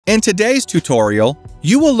In today's tutorial,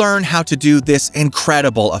 you will learn how to do this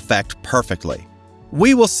incredible effect perfectly.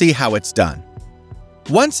 We will see how it's done.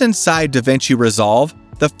 Once inside DaVinci Resolve,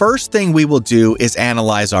 the first thing we will do is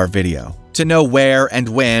analyze our video to know where and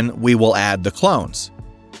when we will add the clones.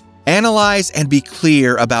 Analyze and be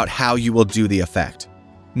clear about how you will do the effect.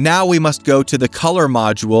 Now we must go to the color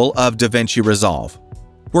module of DaVinci Resolve.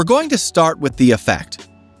 We're going to start with the effect.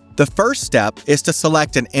 The first step is to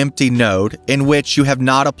select an empty node in which you have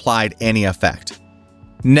not applied any effect.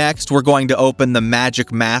 Next, we're going to open the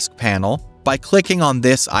Magic Mask panel by clicking on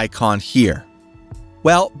this icon here.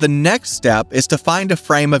 Well, the next step is to find a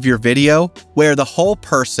frame of your video where the whole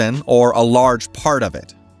person or a large part of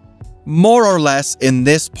it. More or less in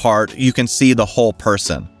this part, you can see the whole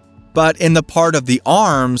person. But in the part of the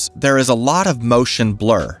arms, there is a lot of motion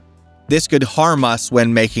blur. This could harm us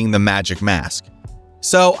when making the magic mask.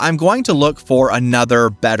 So I'm going to look for another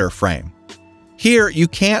better frame. Here, you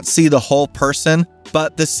can't see the whole person,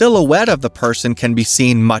 but the silhouette of the person can be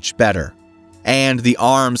seen much better, and the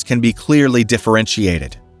arms can be clearly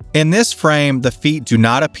differentiated. In this frame, the feet do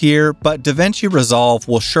not appear, but DaVinci Resolve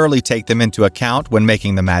will surely take them into account when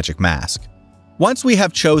making the magic mask. Once we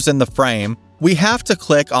have chosen the frame, we have to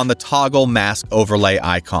click on the toggle mask overlay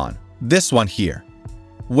icon, this one here.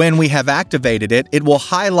 When we have activated it, it will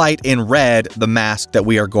highlight in red the mask that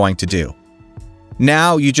we are going to do.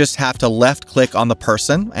 Now you just have to left-click on the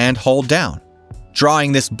person and hold down,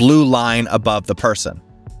 drawing this blue line above the person.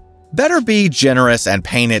 Better be generous and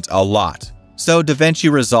paint it a lot, so DaVinci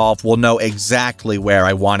Resolve will know exactly where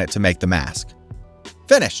I want it to make the mask.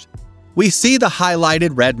 Finished! We see the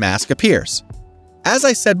highlighted red mask appears. As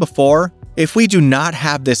I said before, if we do not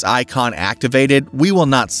have this icon activated, we will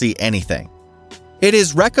not see anything. It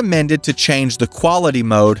is recommended to change the quality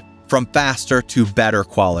mode from faster to better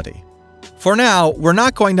quality. For now, we're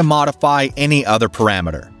not going to modify any other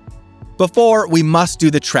parameter. Before, we must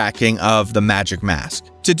do the tracking of the magic mask.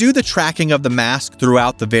 To do the tracking of the mask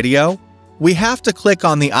throughout the video, we have to click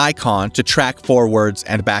on the icon to track forwards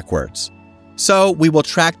and backwards. So we will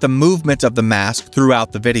track the movement of the mask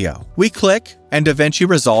throughout the video. We click, and DaVinci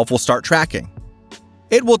Resolve will start tracking.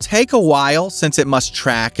 It will take a while since it must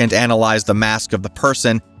track and analyze the mask of the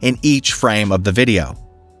person in each frame of the video.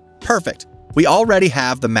 Perfect. We already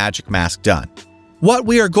have the magic mask done. What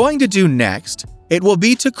we are going to do next, it will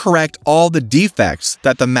be to correct all the defects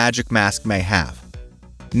that the magic mask may have.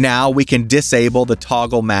 Now we can disable the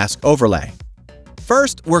toggle mask overlay.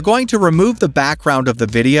 First, we're going to remove the background of the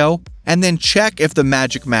video and then check if the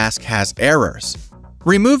magic mask has errors.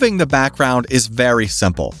 Removing the background is very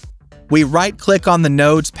simple. We right-click on the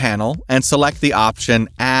Nodes panel and select the option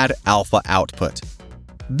Add Alpha Output.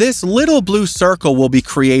 This little blue circle will be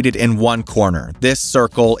created in one corner. This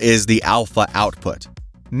circle is the alpha output.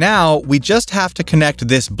 Now, we just have to connect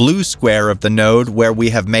this blue square of the node where we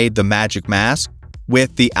have made the magic mask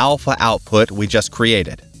with the alpha output we just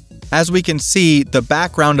created. As we can see, the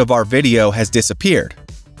background of our video has disappeared.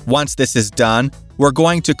 Once this is done, we're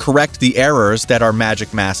going to correct the errors that our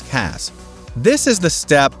magic mask has. This is the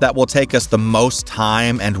step that will take us the most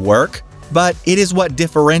time and work, but it is what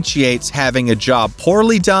differentiates having a job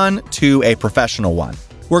poorly done to a professional one.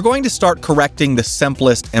 We're going to start correcting the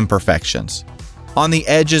simplest imperfections. On the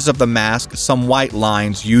edges of the mask, some white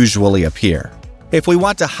lines usually appear. If we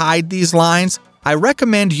want to hide these lines, I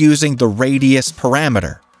recommend using the radius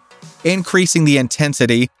parameter. Increasing the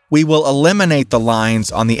intensity, we will eliminate the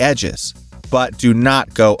lines on the edges, but do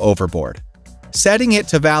not go overboard. Setting it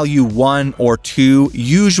to value 1 or 2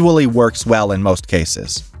 usually works well in most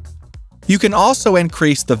cases. You can also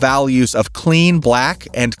increase the values of clean black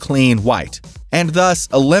and clean white, and thus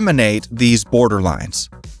eliminate these border lines.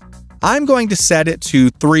 I'm going to set it to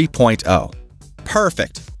 3.0.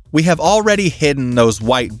 Perfect. We have already hidden those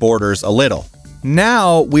white borders a little.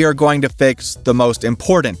 Now we are going to fix the most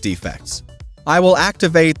important defects. I will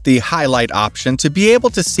activate the highlight option to be able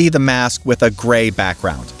to see the mask with a gray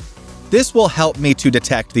background. This will help me to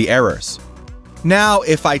detect the errors. Now,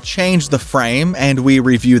 if I change the frame and we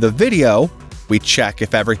review the video, we check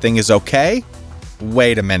if everything is okay.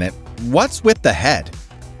 Wait a minute, what's with the head?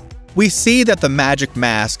 We see that the magic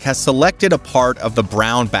mask has selected a part of the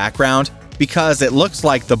brown background because it looks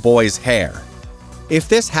like the boy's hair. If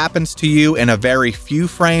this happens to you in a very few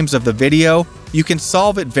frames of the video, you can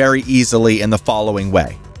solve it very easily in the following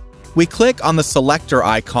way. We click on the selector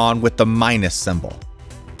icon with the minus symbol.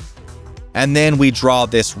 And then we draw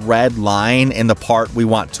this red line in the part we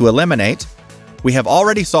want to eliminate. We have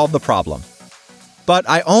already solved the problem. But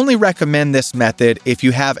I only recommend this method if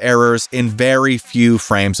you have errors in very few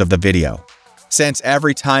frames of the video, since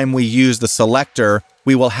every time we use the selector,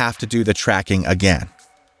 we will have to do the tracking again.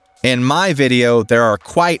 In my video, there are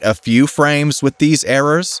quite a few frames with these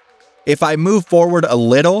errors. If I move forward a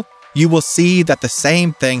little, you will see that the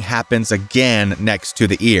same thing happens again next to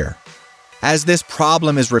the ear. As this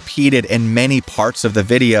problem is repeated in many parts of the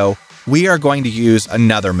video, we are going to use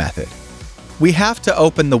another method. We have to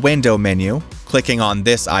open the window menu, clicking on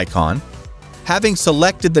this icon. Having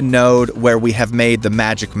selected the node where we have made the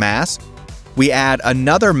magic mask, we add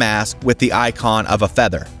another mask with the icon of a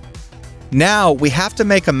feather. Now we have to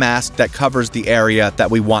make a mask that covers the area that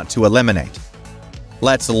we want to eliminate.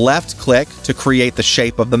 Let's left-click to create the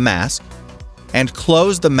shape of the mask, and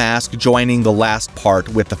close the mask joining the last part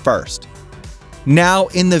with the first. Now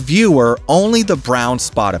in the viewer, only the brown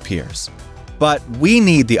spot appears. But we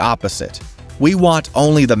need the opposite. We want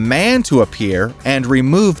only the man to appear and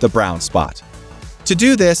remove the brown spot. To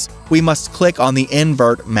do this, we must click on the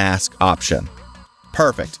Invert Mask option.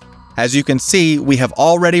 Perfect. As you can see, we have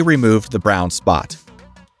already removed the brown spot.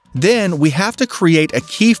 Then we have to create a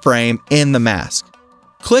keyframe in the mask.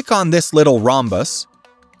 Click on this little rhombus.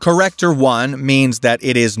 Corrector 1 means that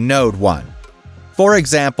it is node 1. For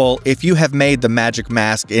example, if you have made the magic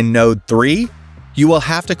mask in node 3, you will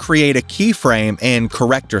have to create a keyframe in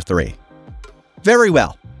corrector 3. Very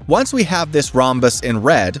well. Once we have this rhombus in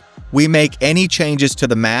red, we make any changes to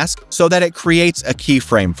the mask so that it creates a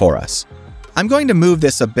keyframe for us. I'm going to move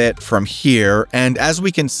this a bit from here, and as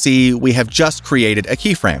we can see, we have just created a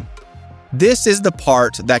keyframe. This is the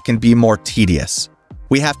part that can be more tedious.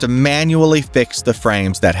 We have to manually fix the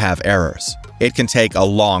frames that have errors. It can take a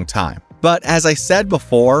long time. But as I said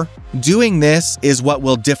before, doing this is what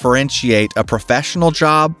will differentiate a professional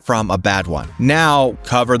job from a bad one. Now,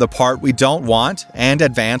 cover the part we don't want and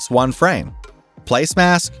advance one frame. Place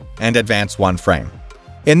mask and advance one frame.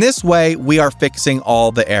 In this way, we are fixing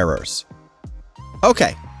all the errors.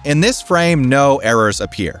 Okay, in this frame, no errors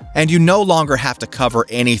appear, and you no longer have to cover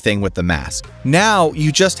anything with the mask. Now,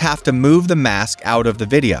 you just have to move the mask out of the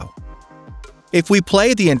video. If we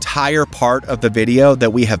play the entire part of the video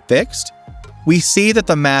that we have fixed, we see that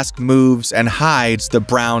the mask moves and hides the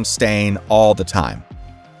brown stain all the time.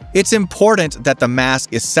 It's important that the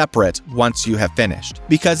mask is separate once you have finished,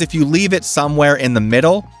 because if you leave it somewhere in the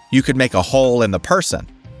middle, you could make a hole in the person.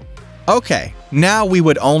 Okay, now we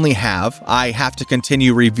would only have, I have to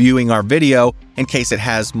continue reviewing our video in case it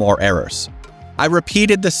has more errors. I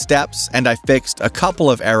repeated the steps and I fixed a couple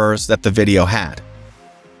of errors that the video had.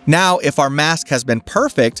 Now, if our mask has been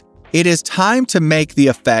perfect, it is time to make the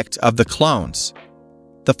effect of the clones.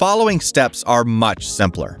 The following steps are much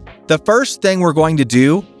simpler. The first thing we're going to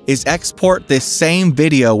do is export this same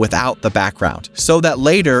video without the background, so that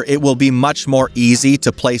later it will be much more easy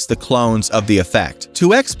to place the clones of the effect.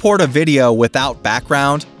 To export a video without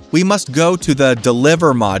background, we must go to the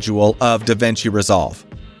Deliver module of DaVinci Resolve.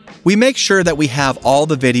 We make sure that we have all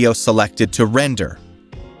the video selected to render.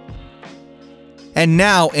 And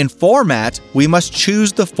now in Format, we must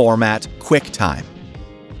choose the format QuickTime.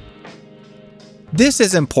 This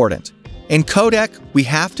is important. In codec, we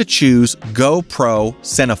have to choose GoPro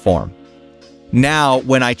Cineform. Now,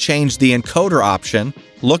 when I change the encoder option,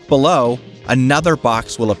 look below, another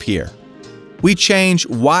box will appear. We change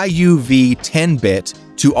YUV 10-bit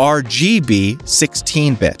to RGB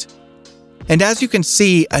 16-bit. And as you can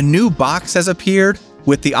see, a new box has appeared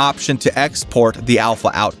with the option to export the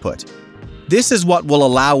alpha output. This is what will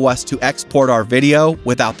allow us to export our video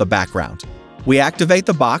without the background. We activate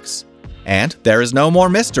the box, and there is no more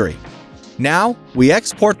mystery. Now, we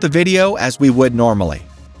export the video as we would normally.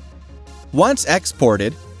 Once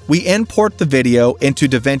exported, we import the video into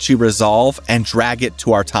DaVinci Resolve and drag it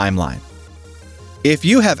to our timeline. If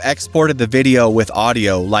you have exported the video with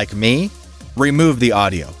audio like me, remove the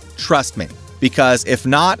audio. Trust me, because if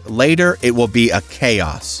not, later it will be a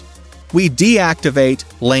chaos. We deactivate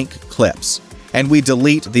link clips, and we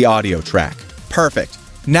delete the audio track. Perfect.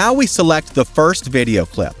 Now we select the first video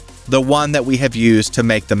clip, the one that we have used to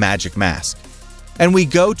make the magic mask. And we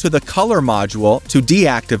go to the color module to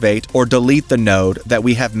deactivate or delete the node that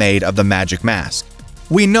we have made of the magic mask.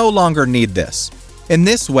 We no longer need this. In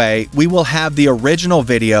this way, we will have the original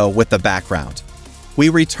video with the background. We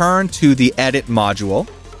return to the Edit module.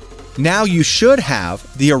 Now you should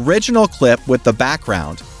have the original clip with the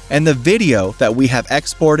background and the video that we have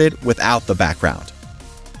exported without the background.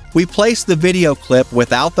 We place the video clip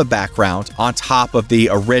without the background on top of the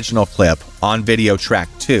original clip on video track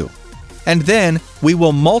 2. And then we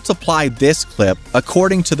will multiply this clip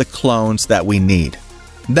according to the clones that we need.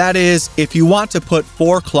 That is, if you want to put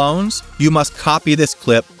 4 clones, you must copy this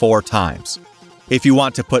clip 4 times. If you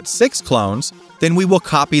want to put 6 clones, then we will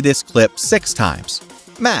copy this clip 6 times.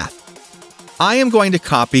 Math. I am going to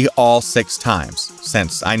copy all 6 times,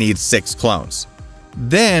 since I need 6 clones.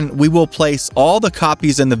 Then we will place all the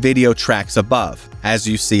copies in the video tracks above, as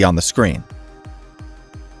you see on the screen.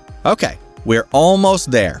 Okay, we're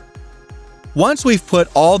almost there. Once we've put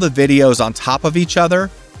all the videos on top of each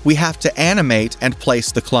other, we have to animate and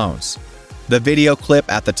place the clones. The video clip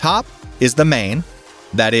at the top is the main,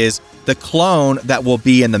 that is, the clone that will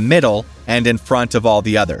be in the middle and in front of all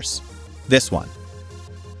the others. This one.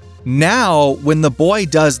 Now, when the boy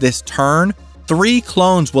does this turn, 3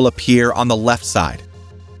 clones will appear on the left side.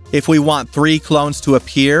 If we want 3 clones to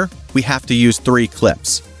appear, we have to use 3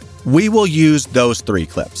 clips. We will use those 3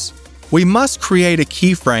 clips. We must create a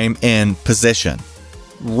keyframe in position,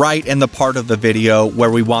 right in the part of the video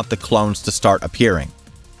where we want the clones to start appearing.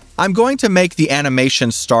 I'm going to make the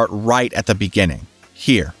animation start right at the beginning,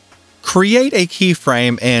 here. Create a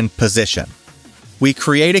keyframe in position. We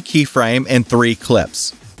create a keyframe in 3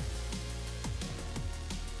 clips.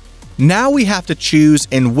 Now we have to choose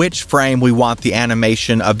in which frame we want the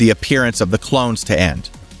animation of the appearance of the clones to end.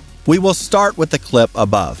 We will start with the clip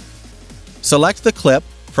above. Select the clip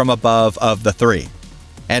from above of the 3,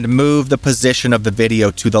 and move the position of the video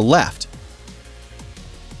to the left.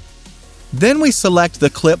 Then we select the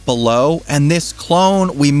clip below, and this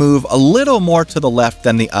clone we move a little more to the left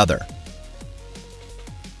than the other.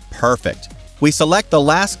 Perfect. We select the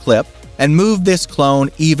last clip and move this clone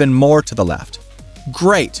even more to the left.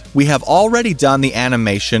 Great, we have already done the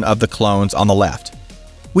animation of the clones on the left.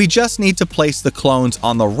 We just need to place the clones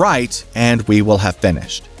on the right, and we will have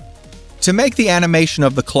finished. To make the animation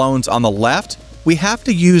of the clones on the left, we have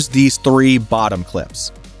to use these 3 bottom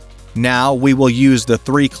clips. Now we will use the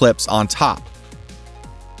 3 clips on top.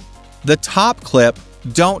 The top clip,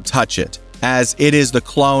 don't touch it, as it is the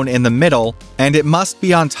clone in the middle and it must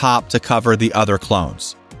be on top to cover the other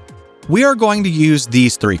clones. We are going to use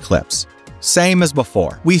these 3 clips. Same as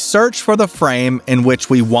before. We search for the frame in which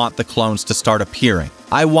we want the clones to start appearing.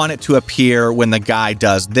 I want it to appear when the guy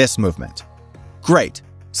does this movement. Great.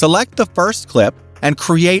 Select the first clip and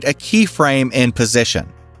create a keyframe in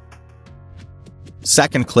position.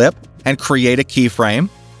 Second clip and create a keyframe.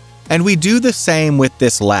 And we do the same with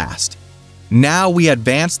this last. Now we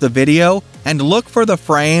advance the video and look for the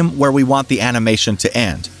frame where we want the animation to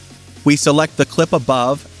end. We select the clip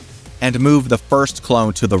above and move the first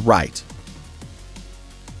clone to the right.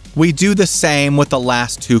 We do the same with the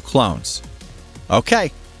last 2 clones.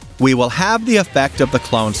 Okay, we will have the effect of the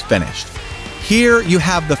clones finished. Here you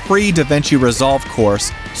have the free DaVinci Resolve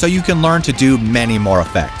course so you can learn to do many more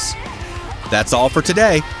effects. That's all for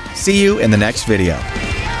today. See you in the next video.